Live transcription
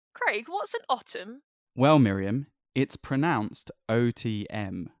Craig, what's an autumn? Well, Miriam, it's pronounced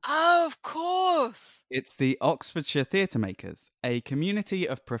OTM. Oh, of course. It's the Oxfordshire Theatre Makers, a community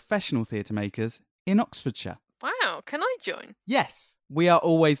of professional theatre makers in Oxfordshire. Wow, can I join? Yes, we are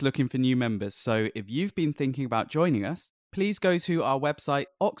always looking for new members, so if you've been thinking about joining us, please go to our website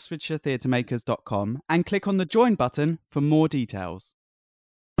oxfordshiretheatremakers.com and click on the join button for more details.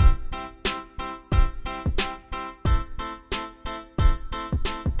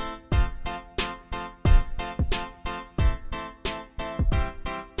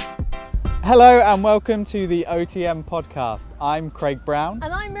 Hello and welcome to the OTM podcast. I'm Craig Brown.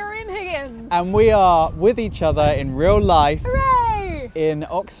 And I'm Miriam Higgins. And we are with each other in real life. Hooray! In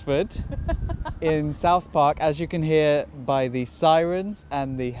Oxford, in South Park. As you can hear by the sirens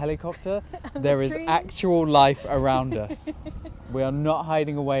and the helicopter, and there the is trees. actual life around us. We are not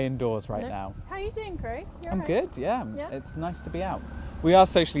hiding away indoors right now. How are you doing, Craig? I'm good, yeah. Yeah. It's nice to be out. We are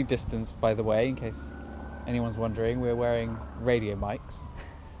socially distanced, by the way, in case anyone's wondering. We're wearing radio mics.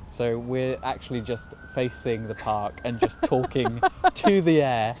 So we're actually just facing the park and just talking to the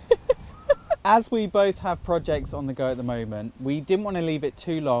air. As we both have projects on the go at the moment, we didn't want to leave it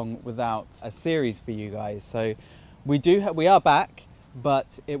too long without a series for you guys. So we are back,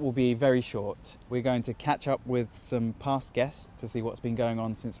 but it will be very short. We're going to catch up with some past guests to see what's been going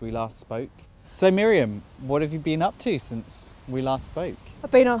on since we last spoke. So Miriam, what have you been up to since we last spoke?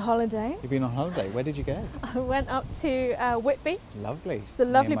 I've been on holiday. You've been on holiday. Where did you go? I went up to Whitby, Lovely. which is a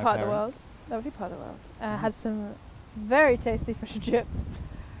lovely Near my part of the world. parents. Lovely part of the world. Had some very tasty fish and chips.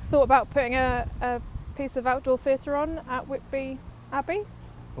 Thought about putting a piece of outdoor theatre on at Whitby Abbey.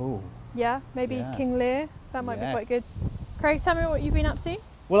 Oh. Yeah, maybe Yeah. King Lear. That might be quite good. Yes. Craig, tell me what you've been up to.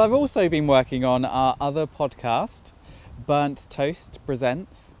 Well, I've also been working on our other podcast, Burnt Toast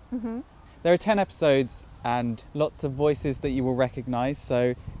Presents. Mm-hmm. There are 10 episodes and lots of voices that you will recognise,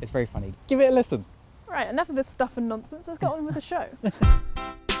 so it's very funny. Give it a listen. Right, enough of this stuff and nonsense. Let's get on with the show.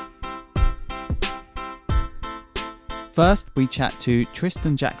 First, we chat to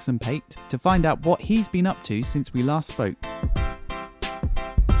Tristan Jackson Pate to find out what he's been up to since we last spoke.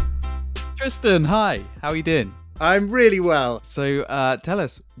 Tristan, hi. How are you doing? I'm really well. So, tell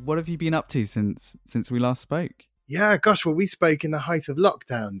us, what have you been up to since we last spoke? Yeah, gosh, well, we spoke in the height of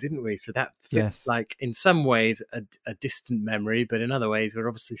lockdown, didn't we? So that feels Yes. like, in some ways, a distant memory, but in other ways, we're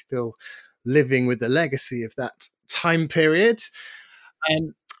obviously still living with the legacy of that time period.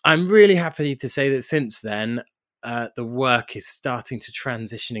 And I'm really happy to say that since then, the work is starting to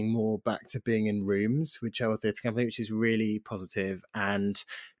transitioning more back to being in rooms with Chelsea Theatre Company, which is really positive, and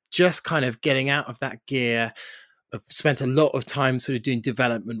just kind of getting out of that gear. I've spent a lot of time sort of doing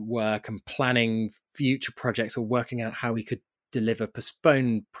development work and planning future projects or working out how we could deliver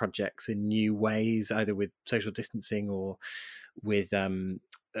postponed projects in new ways, either with social distancing or with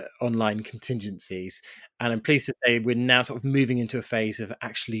online contingencies. And I'm pleased to say we're now sort of moving into a phase of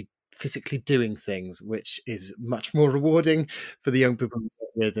actually physically doing things, which is much more rewarding for the young people we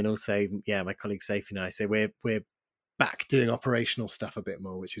work with, and also, yeah, my colleague Sophie and I. So we're back doing operational stuff a bit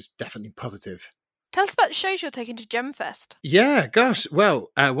more, which is definitely positive. Tell us about the shows you're taking to Gemfest. Yeah, gosh.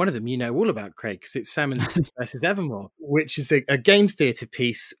 Well, one of them you know all about, Craig, because it's Salmon versus Evermore, which is a game theatre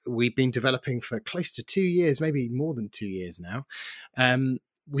piece we've been developing for close to 2 years, maybe more than 2 years now.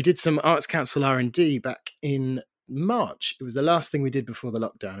 We did some Arts Council R&D back in March. It was the last thing we did before the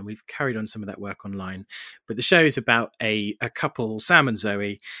lockdown, and we've carried on some of that work online. But the show is about a couple, Sam and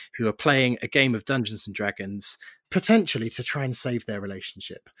Zoe, who are playing a game of Dungeons and Dragons, potentially to try and save their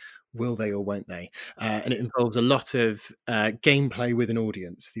relationship. Will they or won't they? And it involves a lot of gameplay with an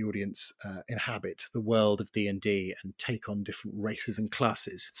audience. The audience inhabit the world of D&D and take on different races and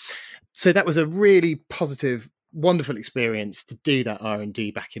classes. So that was a really positive, wonderful experience to do that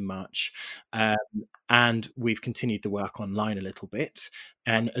R&D back in March. And we've continued the work online a little bit.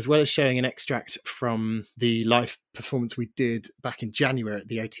 And as well as showing an extract from the live performance we did back in January at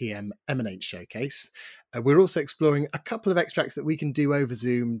the OTM Emanate Showcase, we're also exploring a couple of extracts that we can do over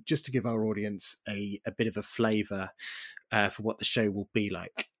Zoom just to give our audience a bit of a flavour for what the show will be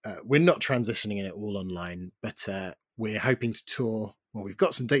like. We're not transitioning it all online, but we're hoping to tour. Well, we've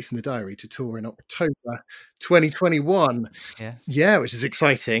got some dates in the diary to tour in October 2021. Yes. Yeah, which is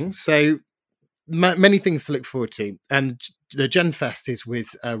exciting. So many things to look forward to. And the Genfest is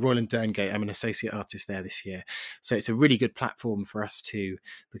with Royal Derngate. I'm an associate artist there this year. So it's a really good platform for us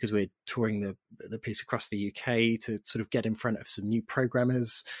because we're touring the piece across the UK, to sort of get in front of some new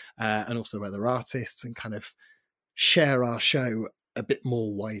programmers and also other artists and kind of share our show a bit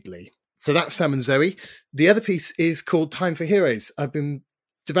more widely. So that's Sam and Zoe. The other piece is called Time for Heroes. I've been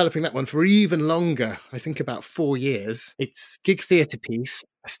developing that one for even longer, I think about 4 years. It's gig theatre piece.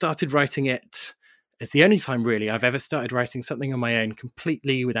 I started writing it. It's the only time really I've ever started writing something on my own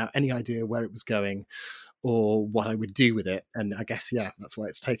completely without any idea where it was going or what I would do with it. And I guess, yeah, that's why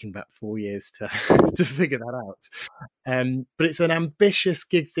it's taken about 4 years to, to figure that out. But it's an ambitious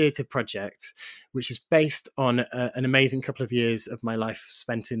gig theatre project, which is based on an amazing couple of years of my life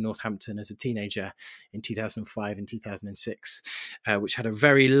spent in Northampton as a teenager in 2005 and 2006, which had a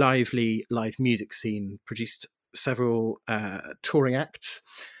very lively live music scene, produced several touring acts.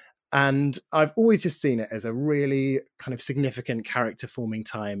 And I've always just seen it as a really kind of significant character forming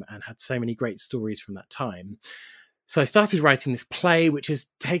time and had so many great stories from that time. So I started writing this play, which has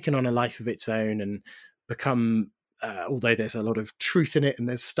taken on a life of its own and become, although there's a lot of truth in it and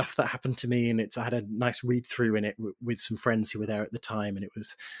there's stuff that happened to me, and I had a nice read through in it with some friends who were there at the time, and it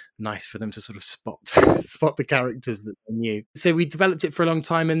was nice for them to sort of spot the characters that they knew. So we developed it for a long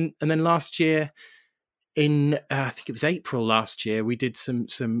time, and then last year, in I think it was April last year, we did some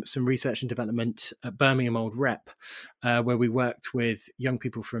research and development at Birmingham Old Rep, where we worked with young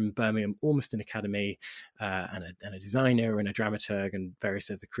people from Birmingham Ormiston Academy and a designer and a dramaturg and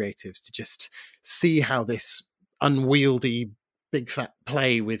various other creatives to just see how this unwieldy big fat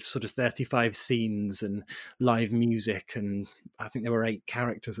play with sort of 35 scenes and live music, and I think there were 8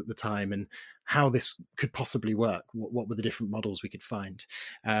 characters at the time, and how this could possibly work. What were the different models we could find?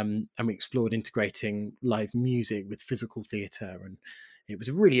 And we explored integrating live music with physical theatre, and it was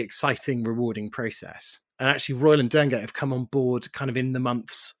a really exciting, rewarding process. And actually Royal and Derngate have come on board kind of in the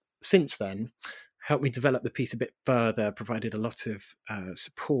months since then, helped me develop the piece a bit further, provided a lot of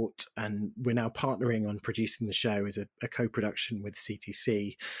support, and we're now partnering on producing the show as a co-production with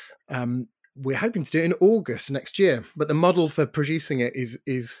CTC. We're hoping to do it in August next year, but the model for producing it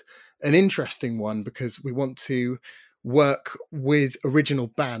is an interesting one, because we want to work with original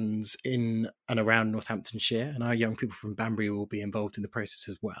bands in and around Northamptonshire, and our young people from Banbury will be involved in the process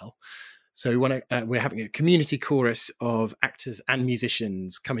as well. So we're having a community chorus of actors and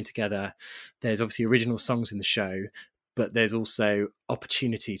musicians coming together. There's obviously original songs in the show, but there's also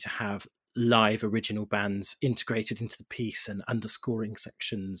opportunity to have live original bands integrated into the piece and underscoring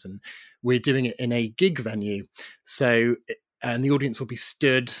sections. And we're doing it in a gig venue. So, and the audience will be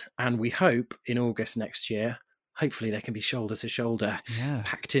stood, and we hope in August next year, hopefully they can be shoulder to shoulder,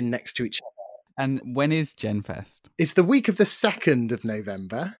 packed in next to each other. And when is GenFest? It's the week of the 2nd of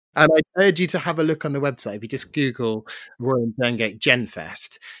November. And I urge you to have a look on the website. If you just Google Royal and Derngate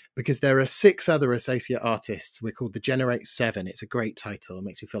GenFest, because there are 6 other associate artists. We're called the Generate 7. It's a great title. It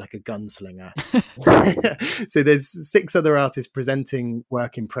makes me feel like a gunslinger. So there's 6 other artists presenting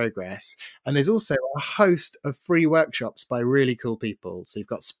work in progress. And there's also a host of free workshops by really cool people. So you've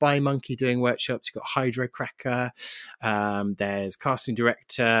got Spy Monkey doing workshops. You've got Hydro Cracker. There's casting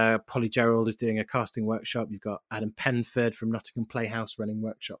director Polly Gerald is doing a casting workshop. You've got Adam Penford from Nottingham Playhouse running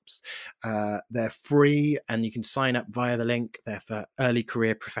workshops. They're free, and you can sign up via the link. They're for early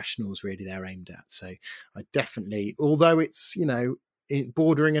career professionals, really, they're aimed at. So I definitely, although it's,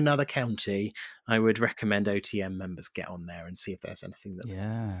 bordering another county, I would recommend OTM members get on there and see if there's anything that they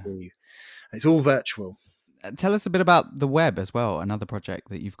can do. It's all virtual. Tell us a bit about the web as well, another project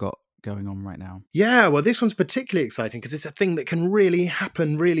that you've got going on right now. Yeah, well, this one's particularly exciting because it's a thing that can really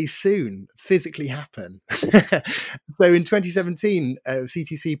happen really soon, physically happen. So in 2017,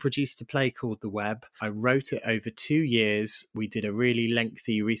 CTC produced a play called The Web. I wrote it over 2 years. We did a really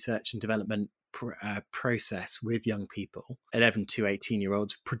lengthy research and development process with young people, 11 to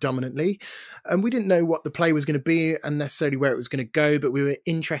 18-year-olds predominantly. And we didn't know what the play was going to be and necessarily where it was going to go, but we were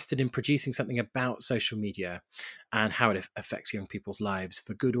interested in producing something about social media and how it affects young people's lives,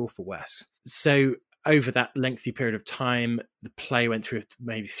 for good or for worse. So over that lengthy period of time, the play went through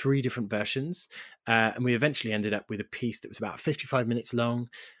maybe 3 different versions, and we eventually ended up with a piece that was about 55 minutes long,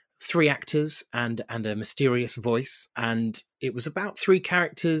 3 actors and a mysterious voice. And it was about 3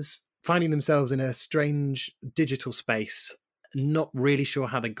 characters finding themselves in a strange digital space, not really sure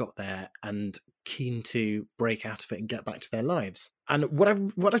how they got there, and keen to break out of it and get back to their lives. And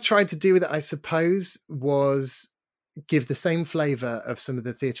what I tried to do with it, I suppose, was give the same flavour of some of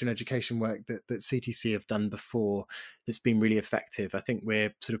the theatre and education work that CTC have done before that's been really effective. I think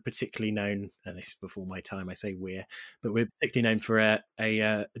we're sort of particularly known, and this is before my time, I say but we're particularly known for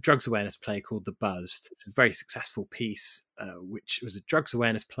a drugs awareness play called The Buzzed, which was a very successful piece, which was a drugs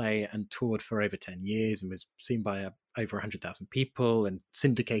awareness play and toured for over 10 years and was seen by over 100,000 people and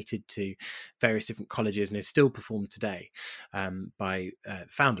syndicated to various different colleges, and is still performed today by the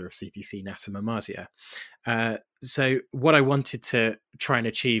founder of CTC, Nasser Mamazia. So what I wanted to try and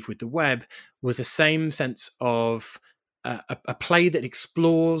achieve with the web was a same sense of a play that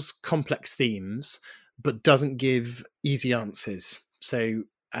explores complex themes but doesn't give easy answers. So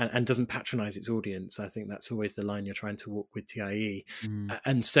and doesn't patronize its audience. I think that's always the line you're trying to walk with TIE.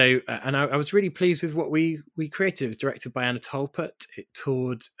 And so, I was really pleased with what we created. It was directed by Anna Talpott. It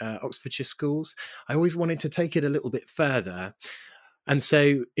toured Oxfordshire schools. I always wanted to take it a little bit further. And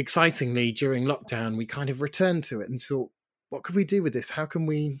so, excitingly, during lockdown, we kind of returned to it and thought, what could we do with this? How can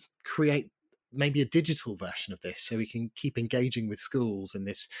we create maybe a digital version of this so we can keep engaging with schools in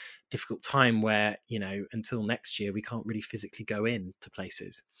this difficult time where, until next year, we can't really physically go in to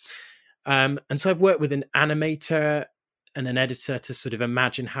places. And so I've worked with an animator and an editor to sort of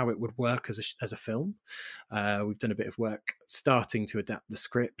imagine how it would work as a film. We've done a bit of work starting to adapt the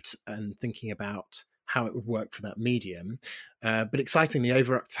script and thinking about how it would work for that medium. But excitingly,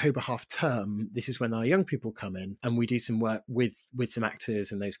 over October half term, this is when our young people come in and we do some work with some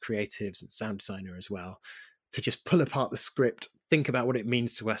actors and those creatives and sound designer as well, to just pull apart the script, think about what it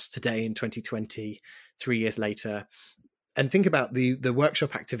means to us today in 2020, 3 years later, and think about the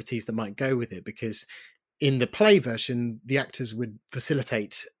workshop activities that might go with it. Because in the play version, the actors would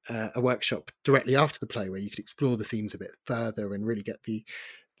facilitate a workshop directly after the play where you could explore the themes a bit further and really get the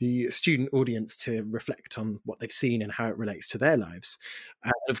student audience to reflect on what they've seen and how it relates to their lives.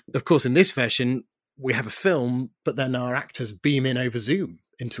 Of course, in this version, we have a film, but then our actors beam in over Zoom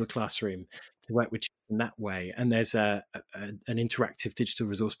into a classroom to work with children that way. And there's an interactive digital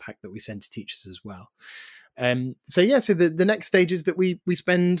resource pack that we send to teachers as well. So the next stage is that we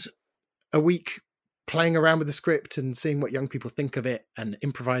spend a week playing around with the script and seeing what young people think of it and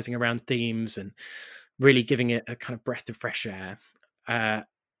improvising around themes and really giving it a kind of breath of fresh air.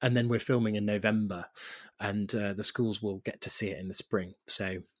 And then we're filming in November, and the schools will get to see it in the spring.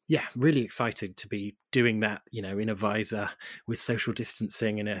 So yeah, really excited to be doing that, in a visor with social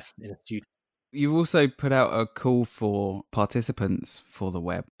distancing in a studio. You've also put out a call for participants for the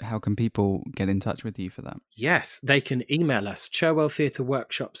web. How can people get in touch with you for that? Yes, they can email us,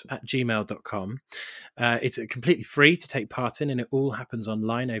 cherwelltheatreworkshops@gmail.com. It's completely free to take part in, and it all happens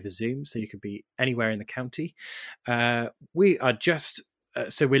online over Zoom, so you could be anywhere in the county. We are just...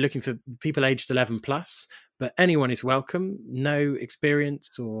 so we're looking for people aged 11 plus, but anyone is welcome. No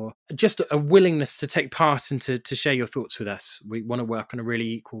experience or just a willingness to take part and to share your thoughts with us. We want to work on a really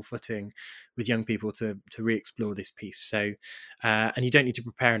equal footing with young people to re-explore this piece. So, and you don't need to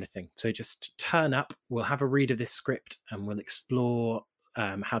prepare anything. So just turn up. We'll have a read of this script and we'll explore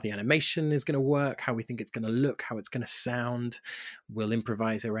how the animation is going to work, how we think it's going to look, how it's going to sound. We'll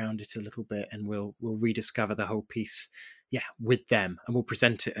improvise around it a little bit, and we'll rediscover the whole piece. Yeah, with them, and we'll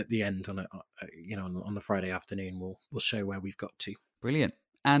present it at the end on the Friday afternoon. We'll show where we've got to. Brilliant.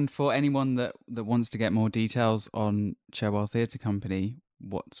 And for anyone that wants to get more details on Cherwell Theatre Company,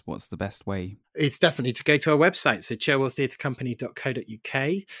 what's the best way? It's definitely to go to our website, so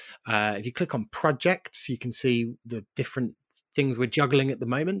cherwelltheatrecompany.co.uk. If you click on projects, you can see the different things we're juggling at the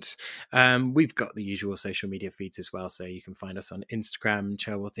moment. We've got the usual social media feeds as well, so you can find us on Instagram,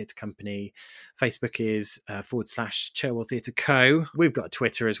 Cherwell Theatre Company. Facebook is /Cherwell Theatre Co. We've got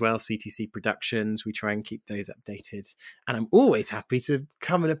Twitter as well, CTC Productions. We try and keep those updated, and I'm always happy to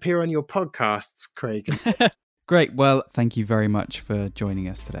come and appear on your podcasts, Craig. Great. Well, thank you very much for joining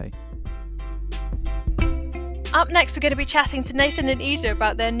us today. Up next, we're going to be chatting to Nathan and Ida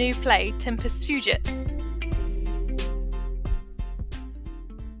about their new play, Tempus Fugit.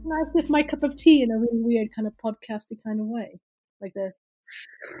 Nice with my cup of tea in a really weird kind of podcasty kind of way, like the.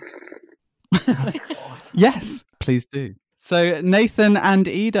 Yes, please do. So Nathan and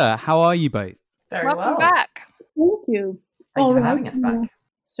Ida, how are you both? Very Welcome well. back. Thank you. Thank you for All having right, us back.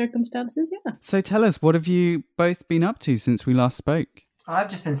 Circumstances, yeah. So tell us, what have you both been up to since we last spoke? I've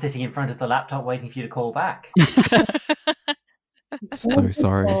just been sitting in front of the laptop waiting for you to call back. So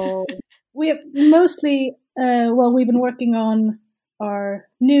sorry. We have mostly, we've been working on our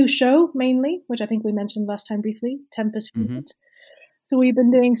new show mainly, which I think we mentioned last time briefly, Tempus Fugit. Mm-hmm. So we've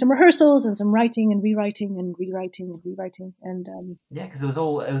been doing some rehearsals and some writing and rewriting and rewriting and rewriting, and Yeah, because it was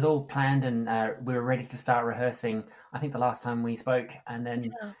all planned, and we were ready to start rehearsing. I think the last time we spoke, and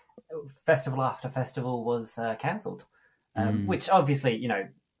then festival after festival was cancelled, which obviously,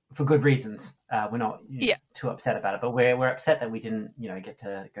 for good reasons. We're not too upset about it, but we're upset that we didn't, get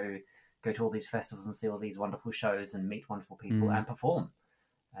to go to all these festivals and see all these wonderful shows and meet wonderful people and perform.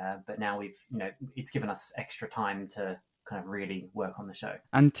 But now we've, it's given us extra time to kind of really work on the show.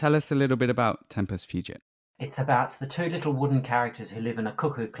 And tell us a little bit about Tempus Fugit. It's about the two little wooden characters who live in a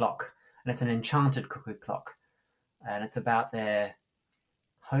cuckoo clock, and it's an enchanted cuckoo clock. And it's about their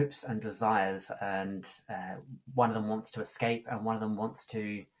hopes and desires, and one of them wants to escape and one of them wants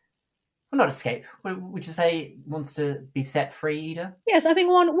to Well, not escape. Would you say wants to be set free, Ida? Yes, I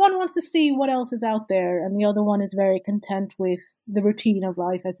think one wants to see what else is out there, and the other one is very content with the routine of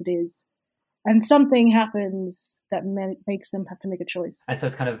life as it is. And something happens that makes them have to make a choice. And so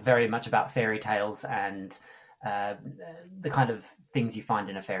it's kind of very much about fairy tales and the kind of things you find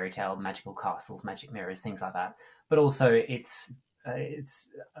in a fairy tale, magical castles, magic mirrors, things like that. But also it's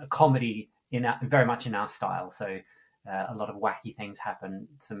a comedy very much in our style. So a lot of wacky things happen,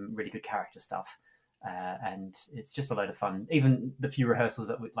 some really good character stuff. And it's just a load of fun. Even the few rehearsals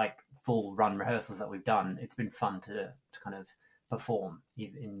that like full run rehearsals that we've done, it's been fun to kind of perform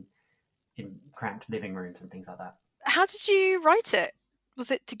in cramped living rooms and things like that. How did you write it?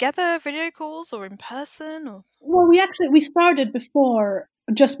 Was it together, video calls, or in person? Or? Well, we started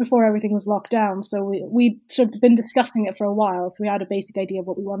just before everything was locked down. So we'd sort of been discussing it for a while. So we had a basic idea of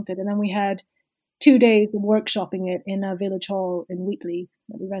what we wanted. And then we had 2 days of workshopping it in a village hall in Wheatley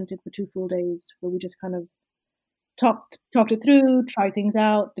that we rented for 2 full days, where we just kind of talked it through, tried things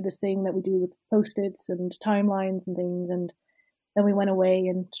out, did this thing that we do with Post-its and timelines and things. And then we went away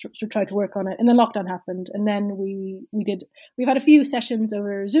and tried to work on it. And then lockdown happened. And then we've had a few sessions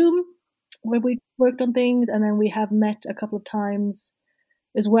over Zoom where we worked on things. And then we have met a couple of times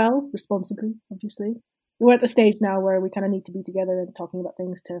as well, responsibly, obviously. We're at the stage now where we kind of need to be together and talking about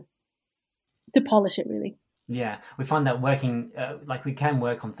things to polish it, really. Yeah, we find that working, like we can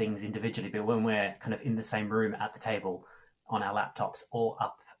work on things individually, but when we're kind of in the same room at the table on our laptops or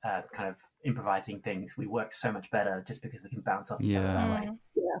up kind of improvising things, we work so much better just because we can bounce off each other that way.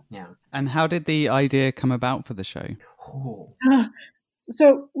 Yeah. And how did the idea come about for the show?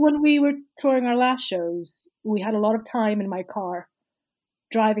 So when we were touring our last shows, we had a lot of time in my car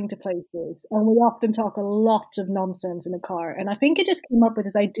driving to places, and we often talk a lot of nonsense in the car. And I think it just came up with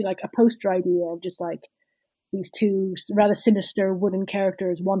this idea, like a poster idea of just like these two rather sinister wooden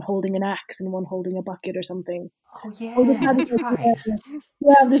characters, one holding an axe and one holding a bucket or something. Oh yeah, that's right.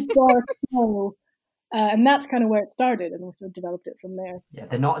 Yeah, this dark show. And that's kind of where it started, and we sort of developed it from there. Yeah,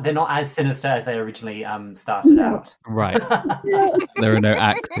 they're not as sinister as they originally started out. Right. There are no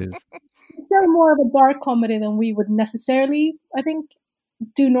axes. It's still more of a dark comedy than we would necessarily, I think,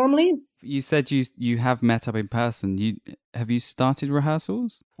 do normally. You said you have met up in person. Have you started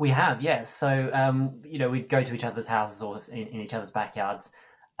rehearsals? We have, yes. So we'd go to each other's houses or in each other's backyards.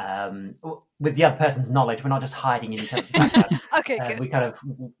 With the other person's knowledge, we're not just hiding in each other's backyard. Okay, good. We kind of,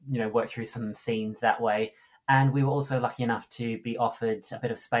 work through some scenes that way. And we were also lucky enough to be offered a bit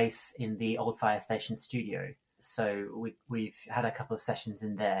of space in the old fire station studio. So we've had a couple of sessions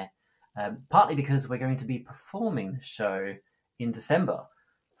in there, partly because we're going to be performing the show in December.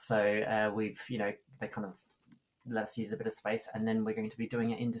 So they kind of let us use a bit of space, and then we're going to be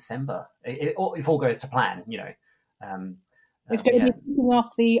doing it in December. If all goes to plan, It's going to be kicking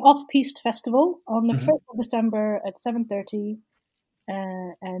off the Off-Piste Festival on the 1st of December at 7:30,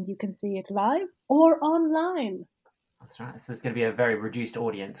 and you can see it live or online. That's right. So there's going to be a very reduced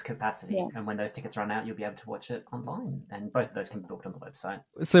audience capacity, and when those tickets run out, you'll be able to watch it online, and both of those can be booked on the website.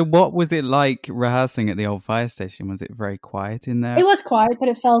 So what was it like rehearsing at the old fire station? Was it very quiet in there? It was quiet, but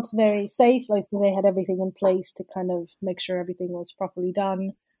it felt very safe. Like, so they had everything in place to kind of make sure everything was properly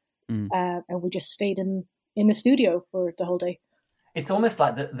done, and we just stayed in the studio for the whole day. It's almost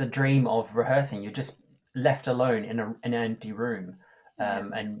like the dream of rehearsing. You're just left alone in an empty room,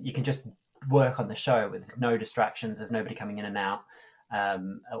 and you can just work on the show with no distractions. There's nobody coming in and out,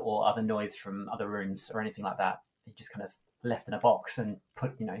 or other noise from other rooms or anything like that. You're just kind of left in a box and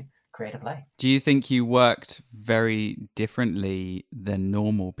create a play. Do you think you worked very differently than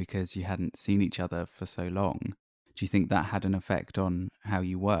normal because you hadn't seen each other for so long? Do you think that had an effect on how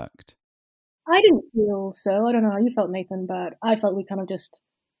you worked? I didn't feel so. I don't know how you felt, Nathan, but I felt we kind of just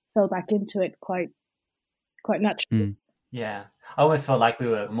fell back into it quite naturally. Yeah, I almost felt like we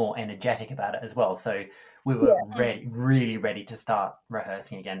were more energetic about it as well. So we were really ready to start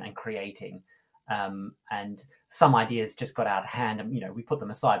rehearsing again and creating. And some ideas just got out of hand, and we put them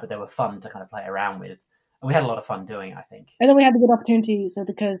aside, but they were fun to kind of play around with. And we had a lot of fun doing, I think. And then we had a good opportunity. So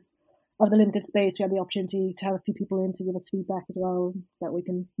because of the limited space, we had the opportunity to have a few people in to give us feedback as well that we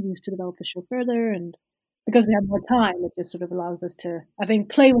can use to develop the show further. And because we had more time, it just sort of allows us to, I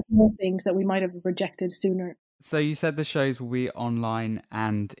think, play with more things that we might have rejected sooner. So you said the shows will be online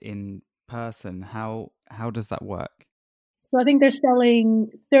and in person. How does that work? So I think they're selling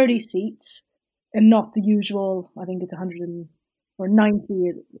 30 seats and not the usual, I think it's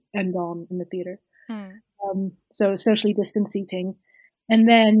 190 end on in the theatre. So socially distant seating. And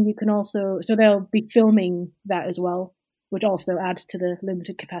then you can also, so they'll be filming that as well, which also adds to the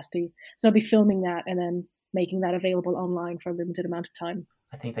limited capacity. So they'll be filming that and then making that available online for a limited amount of time.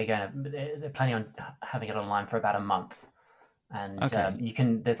 I think they're planning on having it online for about a month, and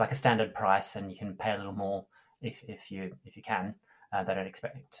Okay. there's like a standard price, and you can pay a little more if you can. They don't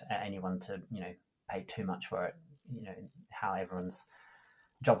expect anyone to pay too much for it. How everyone's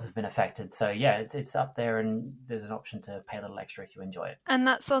jobs have been affected. So yeah, it's up there, and there's an option to pay a little extra if you enjoy it. And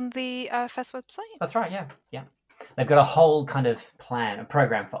that's on the Fest website? That's right, yeah. They've got a whole kind of a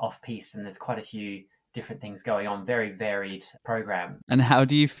program for Off-Piste, and there's quite a few different things going on, very varied program. And how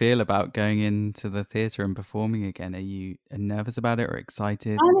do you feel about going into the theatre and performing again? Are you nervous about it or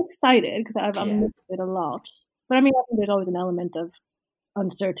excited? I'm excited because I've missed it a lot. But I mean, I think there's always an element of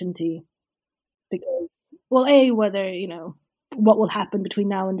uncertainty because, well, whether, what will happen between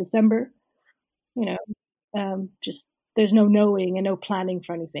now and December, just there's no knowing and no planning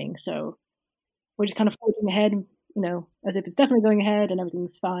for anything. So we're just kind of forging ahead, as if it's definitely going ahead and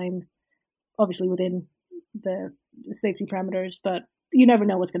everything's fine, obviously within the safety parameters, but you never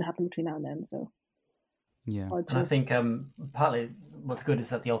know what's going to happen between now and then. So yeah, and I think partly what's good is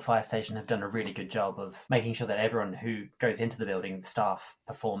that the Old Fire Station have done a really good job of making sure that everyone who goes into the building, staff,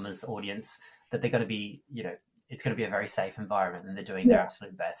 performers, audience, that they're going to be, it's going to be a very safe environment, and they're doing their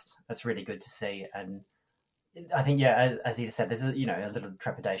absolute best. That's really good to see. And I think, as Ida said, there's a little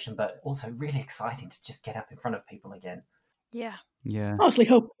trepidation, but also really exciting to just get up in front of people again. Yeah. Yeah. Honestly,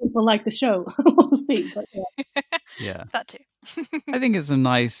 hope people like the show. We'll see. But yeah. That too. I think it's a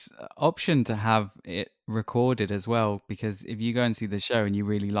nice option to have it recorded as well, because if you go and see the show and you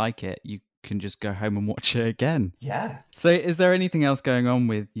really like it, you can just go home and watch it again. Yeah. So is there anything else going on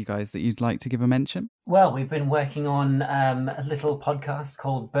with you guys that you'd like to give a mention? Well, we've been working on a little podcast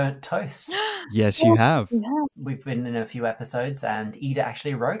called Burnt Toast. Yes, you have. We've been in a few episodes, and Ida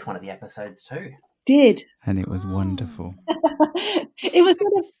actually wrote one of the episodes too. Did. And it was wonderful. It was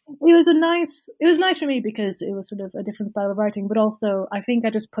nice for me because it was sort of a different style of writing, but also I think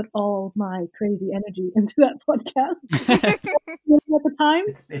I just put all my crazy energy into that podcast at the time.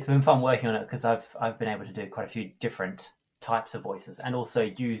 It's been fun working on it because I've been able to do quite a few different types of voices and also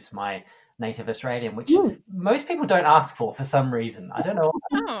use my native Australian, which most people don't ask for some reason. I don't know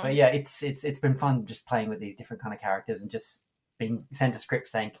why. But yeah, it's been fun just playing with these different kind of characters and just being sent a script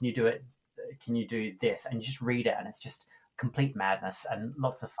saying, can you do it? Can you do this? And you just read it, and it's just complete madness and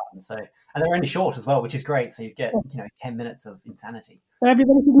lots of fun. So, and they're only short as well, which is great. So you get 10 minutes of insanity. So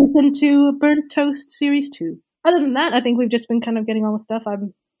everybody can listen to Burnt Toast Series 2. Other than that, I think we've just been kind of getting on with stuff.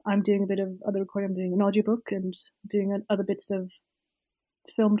 I'm doing a bit of other recording. I'm doing an audiobook and doing other bits of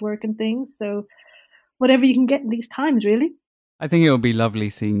filmed work and things. So whatever you can get in these times, really. I think it'll be lovely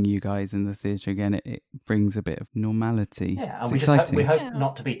seeing you guys in the theatre again. It brings a bit of normality. Yeah, and it's we hope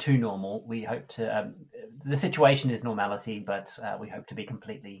not to be too normal. We hope to. The situation is normality, but we hope to be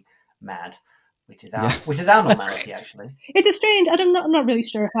completely mad, which is our normality actually. It's a strange. I'm not really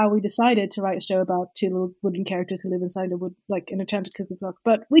sure how we decided to write a show about two little wooden characters who live inside a wood, like an enchanted cookie clock,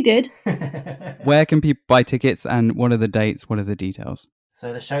 but we did. Where can people buy tickets, and what are the dates? What are the details?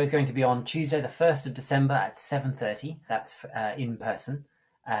 So the show is going to be on Tuesday, the 1st of December at 7:30. That's in person.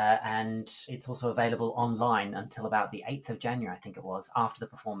 And it's also available online until about the 8th of January, I think it was, after the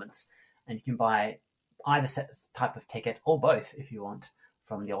performance. And you can buy either type of ticket or both if you want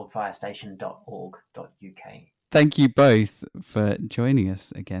from theoldfirestation.org.uk. Thank you both for joining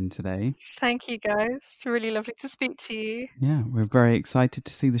us again today. Thank you, guys. It's really lovely to speak to you. Yeah, we're very excited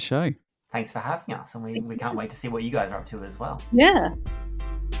to see the show. Thanks for having us, and we can't wait to see what you guys are up to as well. Yeah.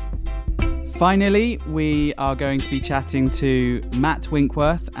 Finally, we are going to be chatting to Matt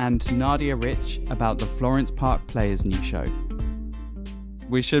Winkworth and Nadia Rich about the Florence Park Players' new show.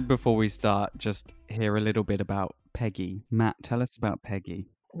 We should, before we start, just hear a little bit about Peggy. Matt, tell us about Peggy.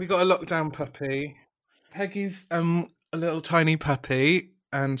 We got a lockdown puppy. Peggy's a little tiny puppy,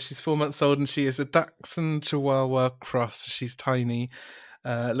 and she's 4 months old, and she is a Dachshund Chihuahua cross. She's tiny.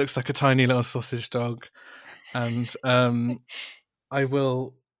 Looks like a tiny little sausage dog, and I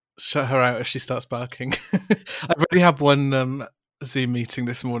will shut her out if she starts barking. I've already had one Zoom meeting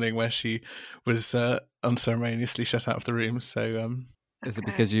this morning where she was unceremoniously shut out of the room. So is it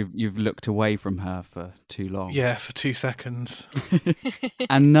because you've looked away from her for too long? Yeah, for 2 seconds.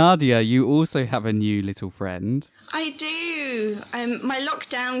 And Nadia, you also have a new little friend. I do. My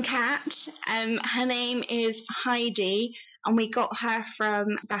lockdown cat. Her name is Heidi. And we got her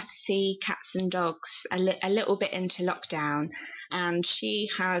from Battersea Cats and Dogs a little bit into lockdown. And she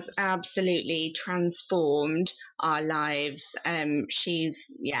has absolutely transformed our lives. She's,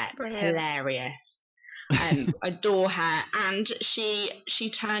 Brilliant. hilarious. adore her, and she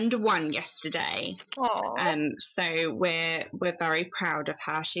turned 1 yesterday. Aww. So we're very proud of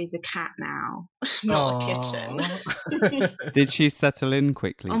her. She's a cat now, not a kitten. Did she settle in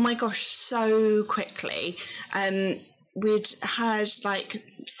quickly? Oh my gosh, so quickly. We'd heard like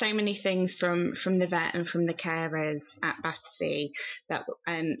so many things from the vet and from the carers at Battersea that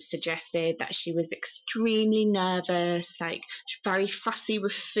suggested that she was extremely nervous, like very fussy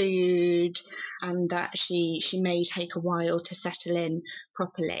with food, and that she may take a while to settle in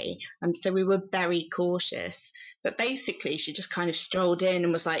properly. So we were very cautious. But basically, she just kind of strolled in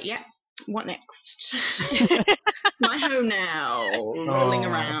and was like, "Yep. What next? It's my home now," rolling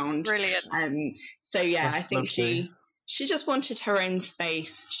around. Brilliant. So yeah, That's I think lovely. she just wanted her own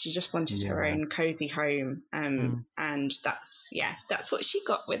space. She just wanted her own cozy home. And that's what she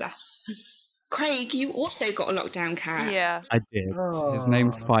got with us. Craig, you also got a lockdown cat. Yeah. I did. His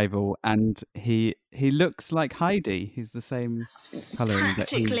name's Fievel, and he looks like Heidi. He's the same colouring.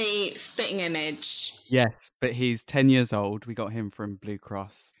 Practically spitting image. Yes, but he's 10 years old. We got him from Blue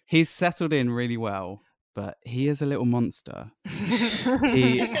Cross. He's settled in really well, but he is a little monster.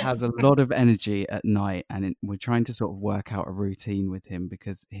 He has a lot of energy at night, and we're trying to sort of work out a routine with him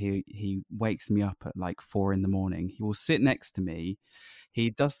because he wakes me up at like 4 a.m. He will sit next to me. He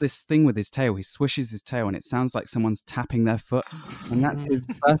does this thing with his tail. He swishes his tail, and it sounds like someone's tapping their foot. And that's his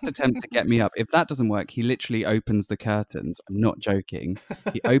first attempt to get me up. If that doesn't work, he literally opens the curtains. I'm not joking.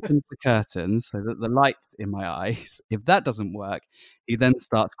 He opens the curtains so that the light's in my eyes. If that doesn't work, he then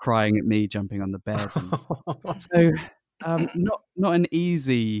starts crying at me, jumping on the bed. So, not an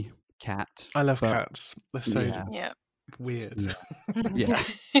easy cat. I love cats. They're so weird. Yeah.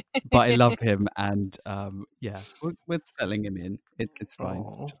 But I love him, and we're settling him in. It's fine.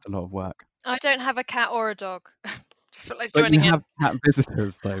 It's just a lot of work. I don't have a cat or a dog. Just felt like But you joining in. have cat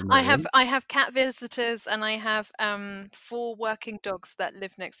visitors, though. Miriam. I have cat visitors, and I have 4 working dogs that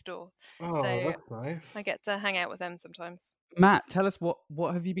live next door. Oh, So that's nice. I get to hang out with them sometimes. Matt, tell us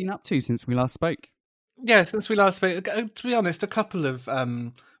what have you been up to since we last spoke? Yeah, since we last spoke, to be honest, a couple of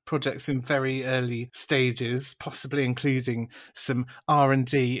projects in very early stages, possibly including some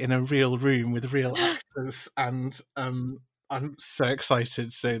R&D in a real room with real actors, and I'm so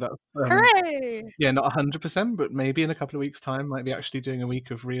excited. So that's Hooray! Yeah, not 100%, but maybe in a couple of weeks' time, might be actually doing a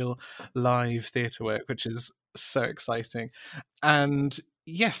week of real live theatre work, which is so exciting. And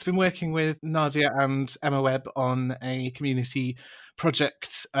yes, been working with Nadia and Emma Webb on a community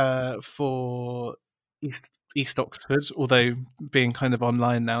project for East Oxford, although being kind of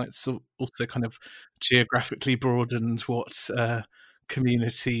online now, it's also kind of geographically broadened what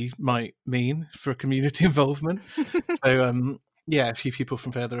community might mean for community involvement. So a few people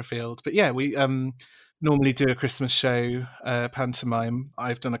from further afield. But yeah, we normally do a Christmas show, pantomime.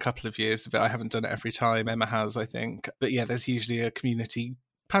 I've done a couple of years of it. I haven't done it every time. Emma has, I think. But yeah, there's usually a community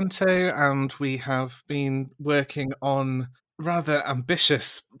panto, and we have been working on rather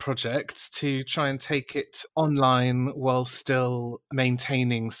ambitious projects to try and take it online while still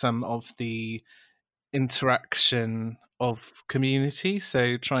maintaining some of the interaction of community.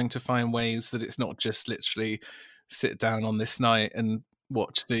 So trying to find ways that it's not just literally sit down on this night and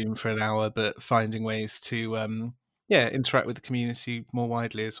watch Zoom for an hour, but finding ways to interact with the community more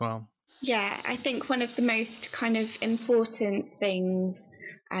widely as well. Yeah, I think one of the most kind of important things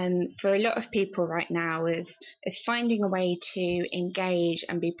for a lot of people right now is finding a way to engage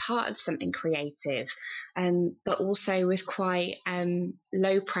and be part of something creative, but also with quite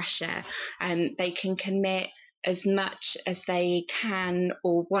low pressure. They can commit as much as they can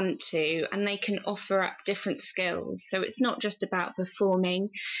or want to, and they can offer up different skills. So it's not just about performing,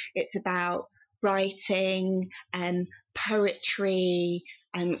 it's about writing, poetry,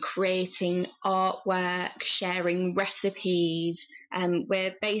 creating artwork, sharing recipes.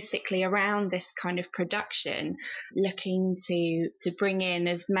 We're basically around this kind of production looking to bring in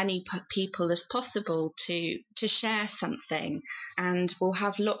as many people as possible to share something, and we'll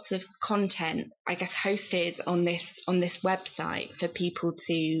have lots of content, I guess, hosted on this website for people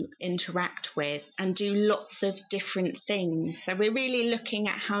to interact with and do lots of different things. So we're really looking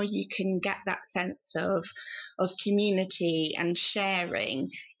at how you can get that sense of community and sharing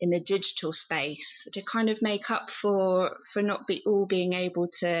in the digital space to kind of make up for not all being able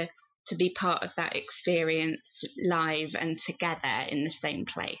to be part of that experience live and together in the same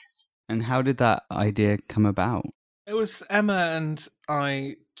place. And how did that idea come about? It was Emma and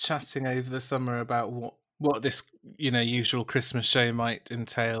I chatting over the summer about what this usual Christmas show might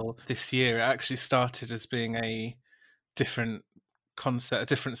entail this year. It actually started as being a different concept, a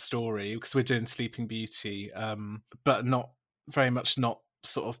different story, because we're doing Sleeping Beauty, but not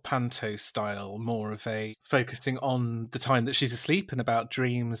sort of panto style, more of a focusing on the time that she's asleep and about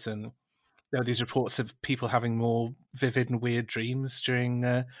dreams. And there are these reports of people having more vivid and weird dreams during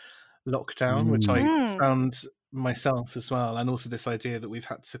lockdown, which I found myself as well. And also this idea that we've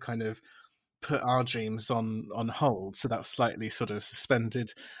had to kind of put our dreams on hold, so that slightly sort of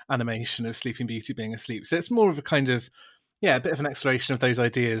suspended animation of Sleeping Beauty being asleep. So it's more of a kind of a bit of an exploration of those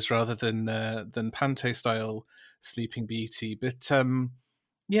ideas rather than panto style Sleeping Beauty. But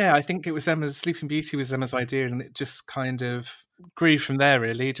I think it was Sleeping Beauty was Emma's idea, and it just kind of grew from there,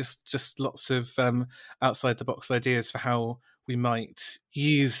 really. Just lots of outside the box ideas for how we might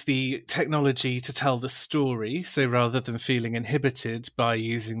use the technology to tell the story. So rather than feeling inhibited by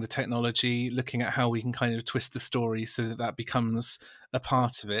using the technology, looking at how we can kind of twist the story so that becomes a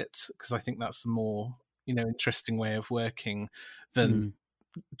part of it, because I think that's a more, interesting way of working than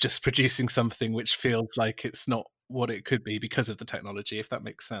just producing something which feels like it's not what it could be because of the technology, if that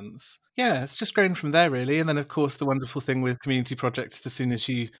makes sense. Yeah, it's just grown from there, really. And then, of course, the wonderful thing with community projects, as soon as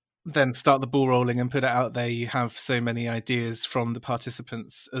you then start the ball rolling and put it out there, you have so many ideas from the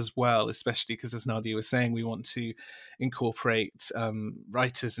participants as well, especially because, as Nadia was saying, we want to incorporate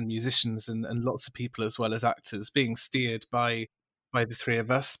writers and musicians and lots of people as well as actors, being steered by the three of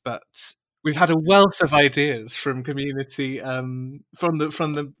us. But we've had a wealth of ideas from community, from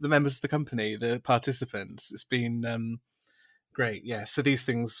the members of the company, the participants. It's been great. Yeah, so these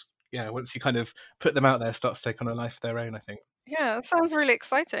things, once you kind of put them out there, start to take on a life of their own, I think. Yeah, that sounds really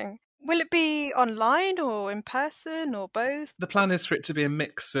exciting. Will it be online or in person or both? The plan is for it to be a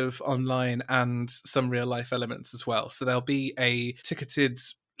mix of online and some real life elements as well. So there'll be a ticketed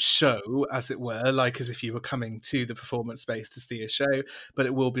show, as it were, like as if you were coming to the performance space to see a show, but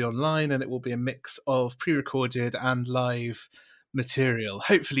it will be online, and it will be a mix of pre-recorded and live material,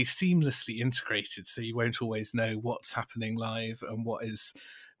 hopefully seamlessly integrated, so you won't always know what's happening live and what is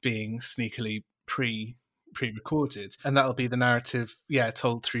being sneakily pre-recorded. And that'll be the narrative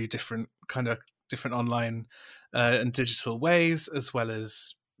told through different online and digital ways, as well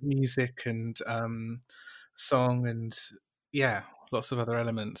as music and song and lots of other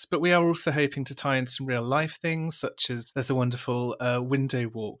elements. But we are also hoping to tie in some real life things, such as there's a wonderful window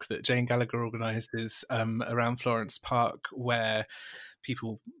walk that Jane Gallagher organises around Florence Park, where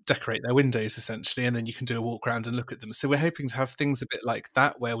people decorate their windows essentially, and then you can do a walk around and look at them. So we're hoping to have things a bit like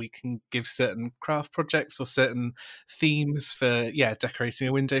that, where we can give certain craft projects or certain themes for decorating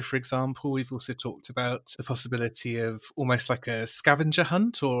a window, for example. We've also talked about the possibility of almost like a scavenger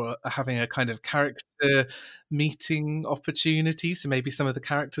hunt, or having a kind of character meeting opportunity. So maybe some of the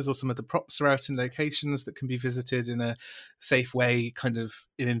characters or some of the props are out in locations that can be visited in a safe way, kind of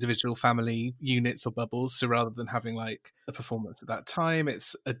in individual family units or bubbles. So rather than having like a performance at that time,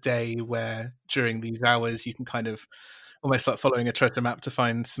 it's a day where during these hours you can kind of almost like following a treasure map to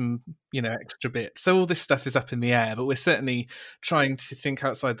find some extra bits. So all this stuff is up in the air, but we're certainly trying to think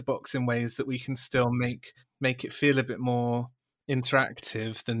outside the box in ways that we can still make it feel a bit more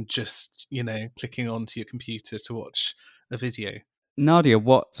interactive than just clicking onto your computer to watch a video. Nadia,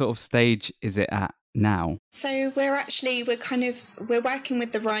 what sort of stage is it at now? So we're working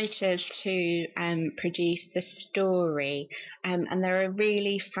with the writers to produce the story, and there are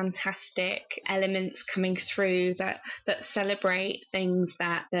really fantastic elements coming through that celebrate things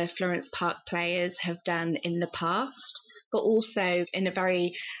that the Florence Park players have done in the past, but also in a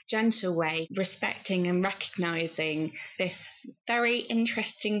very gentle way, respecting and recognising this very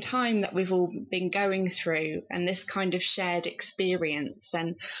interesting time that we've all been going through, and this kind of shared experience.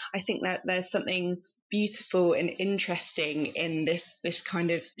 And I think that there's something beautiful and interesting in this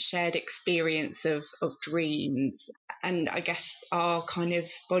kind of shared experience of dreams, and I guess our kind of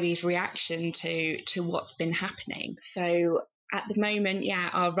body's reaction to what's been happening. So at the moment,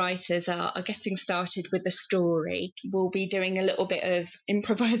 our writers are getting started with the story. We'll be doing a little bit of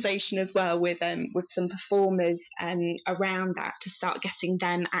improvisation as well with some performers around that, to start getting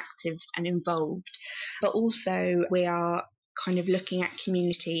them active and involved. But also we are kind of looking at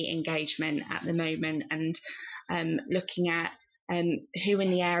community engagement at the moment, and looking at who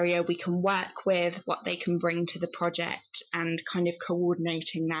in the area we can work with, what they can bring to the project, and kind of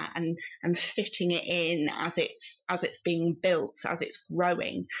coordinating that and fitting it in as it's being built, as it's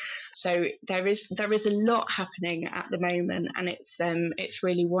growing. So there is a lot happening at the moment, and it's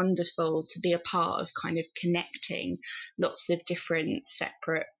really wonderful to be a part of kind of connecting lots of different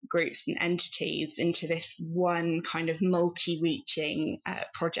separate groups and entities into this one kind of multi-reaching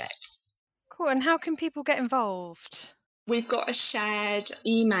project. Cool. And how can people get involved? We've got a shared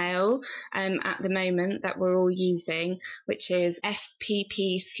email at the moment that we're all using, which is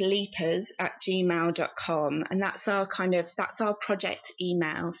fppsleepers@gmail.com, and that's our project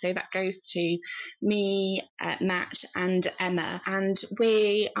email. So that goes to me, Matt, and Emma, and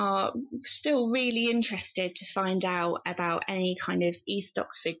we are still really interested to find out about any kind of East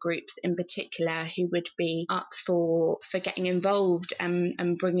Oxford groups in particular who would be up for getting involved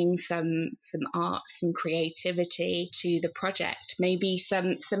and bringing some art, some creativity to the project, maybe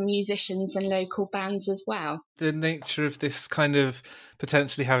some musicians and local bands as well. The nature of this kind of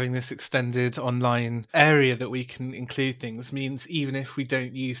potentially having this extended online area that we can include things means even if we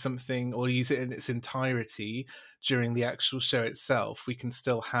don't use something or use it in its entirety during the actual show itself, we can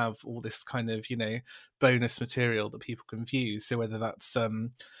still have all this kind of, bonus material that people can view. So whether that's a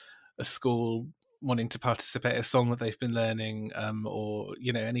school wanting to participate in a song that they've been learning, or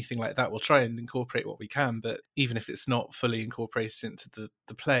anything like that, we'll try and incorporate what we can. But even if it's not fully incorporated into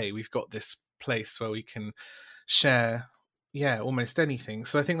the play, we've got this place where we can share almost anything.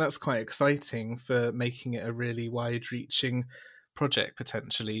 So I think that's quite exciting for making it a really wide-reaching project,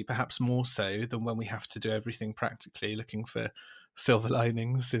 potentially, perhaps more so than when we have to do everything practically, looking for silver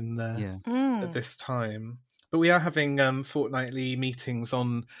linings in at this time. But we are having fortnightly meetings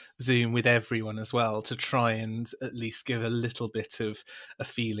on Zoom with everyone as well to try and at least give a little bit of a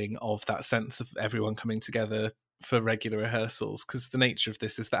feeling of that sense of everyone coming together for regular rehearsals, because the nature of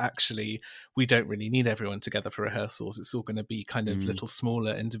this is that actually we don't really need everyone together for rehearsals. It's all going to be kind of little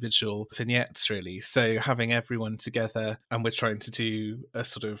smaller individual vignettes, really. So having everyone together, and we're trying to do a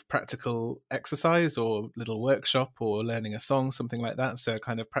sort of practical exercise or little workshop or learning a song, something like that. So a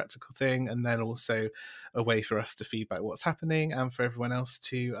kind of practical thing, and then also a way for us to feedback what's happening and for everyone else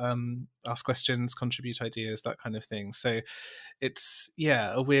to ask questions, contribute ideas, that kind of thing. So it's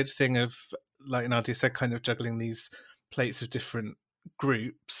a weird thing of, like Nadia said, kind of juggling these plates of different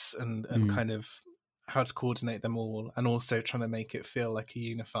groups and kind of how to coordinate them all, and also trying to make it feel like a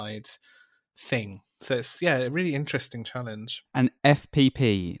unified thing. So it's a really interesting challenge. And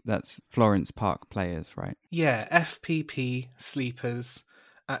FPP, that's Florence Park Players, right? Yeah,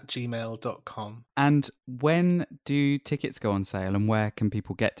 fppsleepers@gmail.com. And when do tickets go on sale, and where can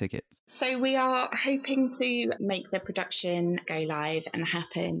people get tickets? So we are hoping to make the production go live and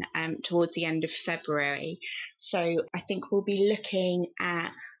happen towards the end of February. So I think we'll be looking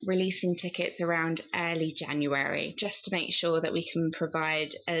at releasing tickets around early January, just to make sure that we can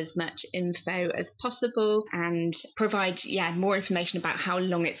provide as much info as possible and provide more information about how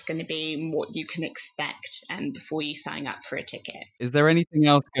long it's going to be and what you can expect before you sign up for a ticket. Is there anything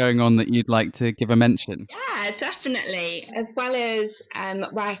else going on that you'd like to give a mention? Yeah, definitely. As well as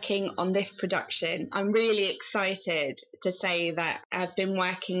working on this production, I'm really excited to say that I've been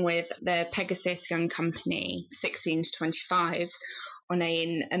working with the Pegasus Young Company 16 to 25 on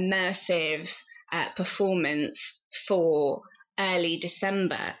an immersive performance for early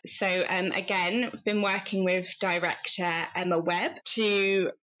December. So again, I've been working with director Emma Webb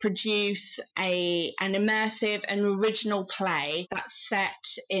to produce an immersive and original play that's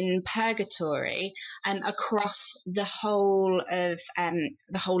set in Purgatory across the whole of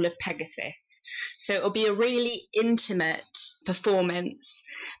Pegasus. So it'll be a really intimate performance,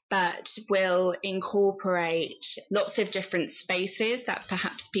 but will incorporate lots of different spaces that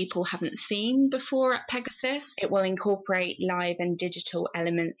perhaps people haven't seen before at Pegasus. It will incorporate live and digital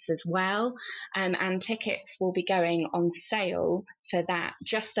elements as well, and tickets will be going on sale for that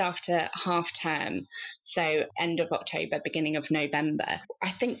just after half term, so end of October, beginning of November. I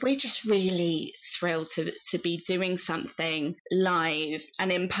think we're just really thrilled to be doing something live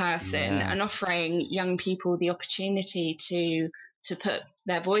and in person and offering young people the opportunity to put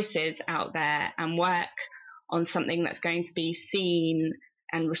their voices out there and work on something that's going to be seen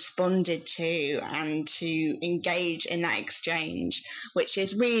and responded to, and to engage in that exchange, which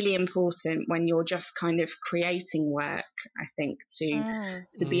is really important when you're just kind of creating work, I think, to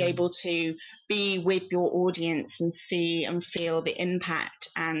be able to be with your audience and see and feel the impact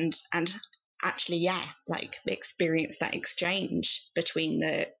and actually, experience that exchange between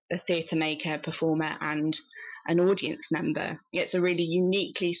the theatre maker, performer and an audience member. It's a really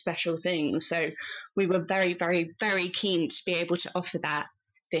uniquely special thing. So we were very, very, very keen to be able to offer that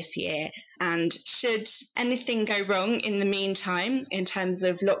this year. And should anything go wrong in the meantime, in terms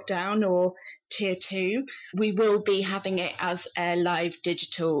of lockdown or Tier 2, we will be having it as a live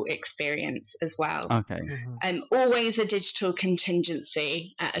digital experience as well. Okay. Always a digital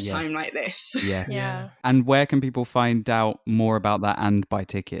contingency at a time like this. Yeah. And where can people find out more about that and buy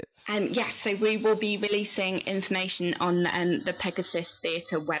tickets? So we will be releasing information on the Pegasus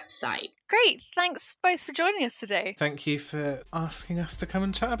Theatre website. Great. Thanks both for joining us today. Thank you for asking us to come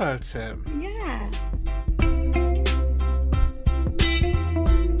and chat about it. Yeah.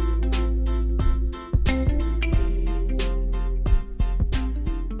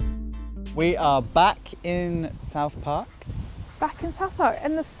 We are back in South Park. Back in South Park,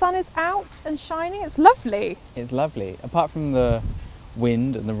 and the sun is out and shining. It's lovely. It's lovely, apart from the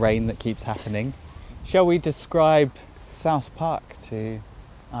wind and the rain that keeps happening. Shall we describe South Park to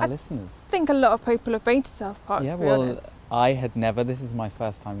our listeners? I think a lot of people have been to South Park, Yeah, to be well, honest. I had never. This is my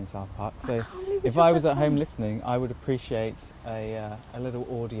first time in South Park, so believe if it's your I was first at home time. listening, I would appreciate a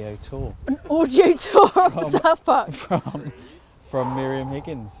little audio tour An audio tour of From- South Park. from Miriam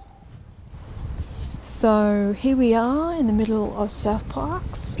Higgins. So here we are in the middle of South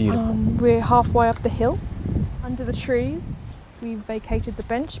Parks. Beautiful. We're halfway up the hill, under the trees. We vacated the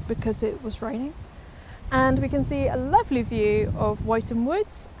bench because it was raining. And we can see a lovely view of Whiten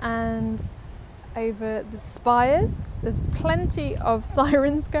Woods and over the spires. There's plenty of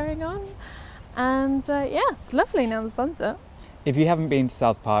sirens going on. And yeah, it's lovely now the sun's up. If you haven't been to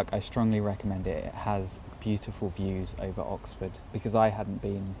South Park, I strongly recommend it. It has beautiful views over Oxford, because I hadn't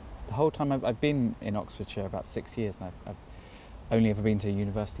been. The whole time I've been in Oxfordshire about 6 years now. I've only ever been to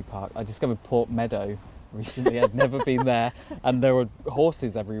University Park. I discovered Port Meadow recently. I'd never been there, and there were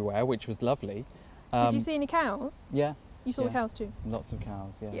horses everywhere, which was lovely. Did you see any cows? Yeah, You saw the yeah. cows too? lots of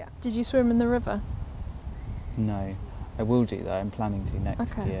cows. Yeah. Did you swim in the river? No, I will do though. I'm planning to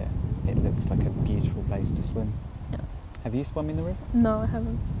next Okay. year. It looks like a beautiful place to swim. Yeah. Have you swum in the river? No, I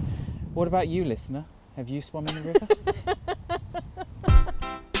haven't. What about you, listener? Have you swum in the river?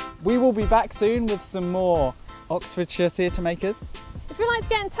 We will be back soon with some more Oxfordshire Theatre Makers. If you'd like to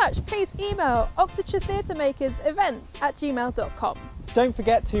get in touch, please email Oxfordshire Theatre Makers events@gmail.com. Don't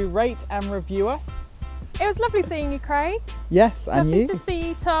forget to rate and review us. It was lovely seeing you, Craig. Yes, and Lovely you. to see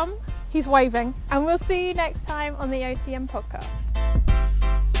you, Tom. He's waving. And we'll see you next time on the OTM podcast.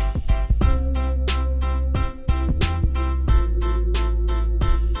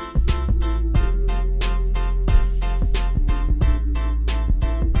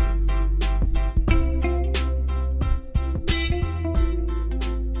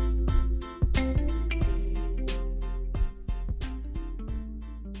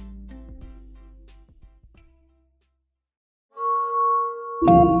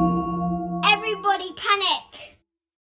 Everybody panic!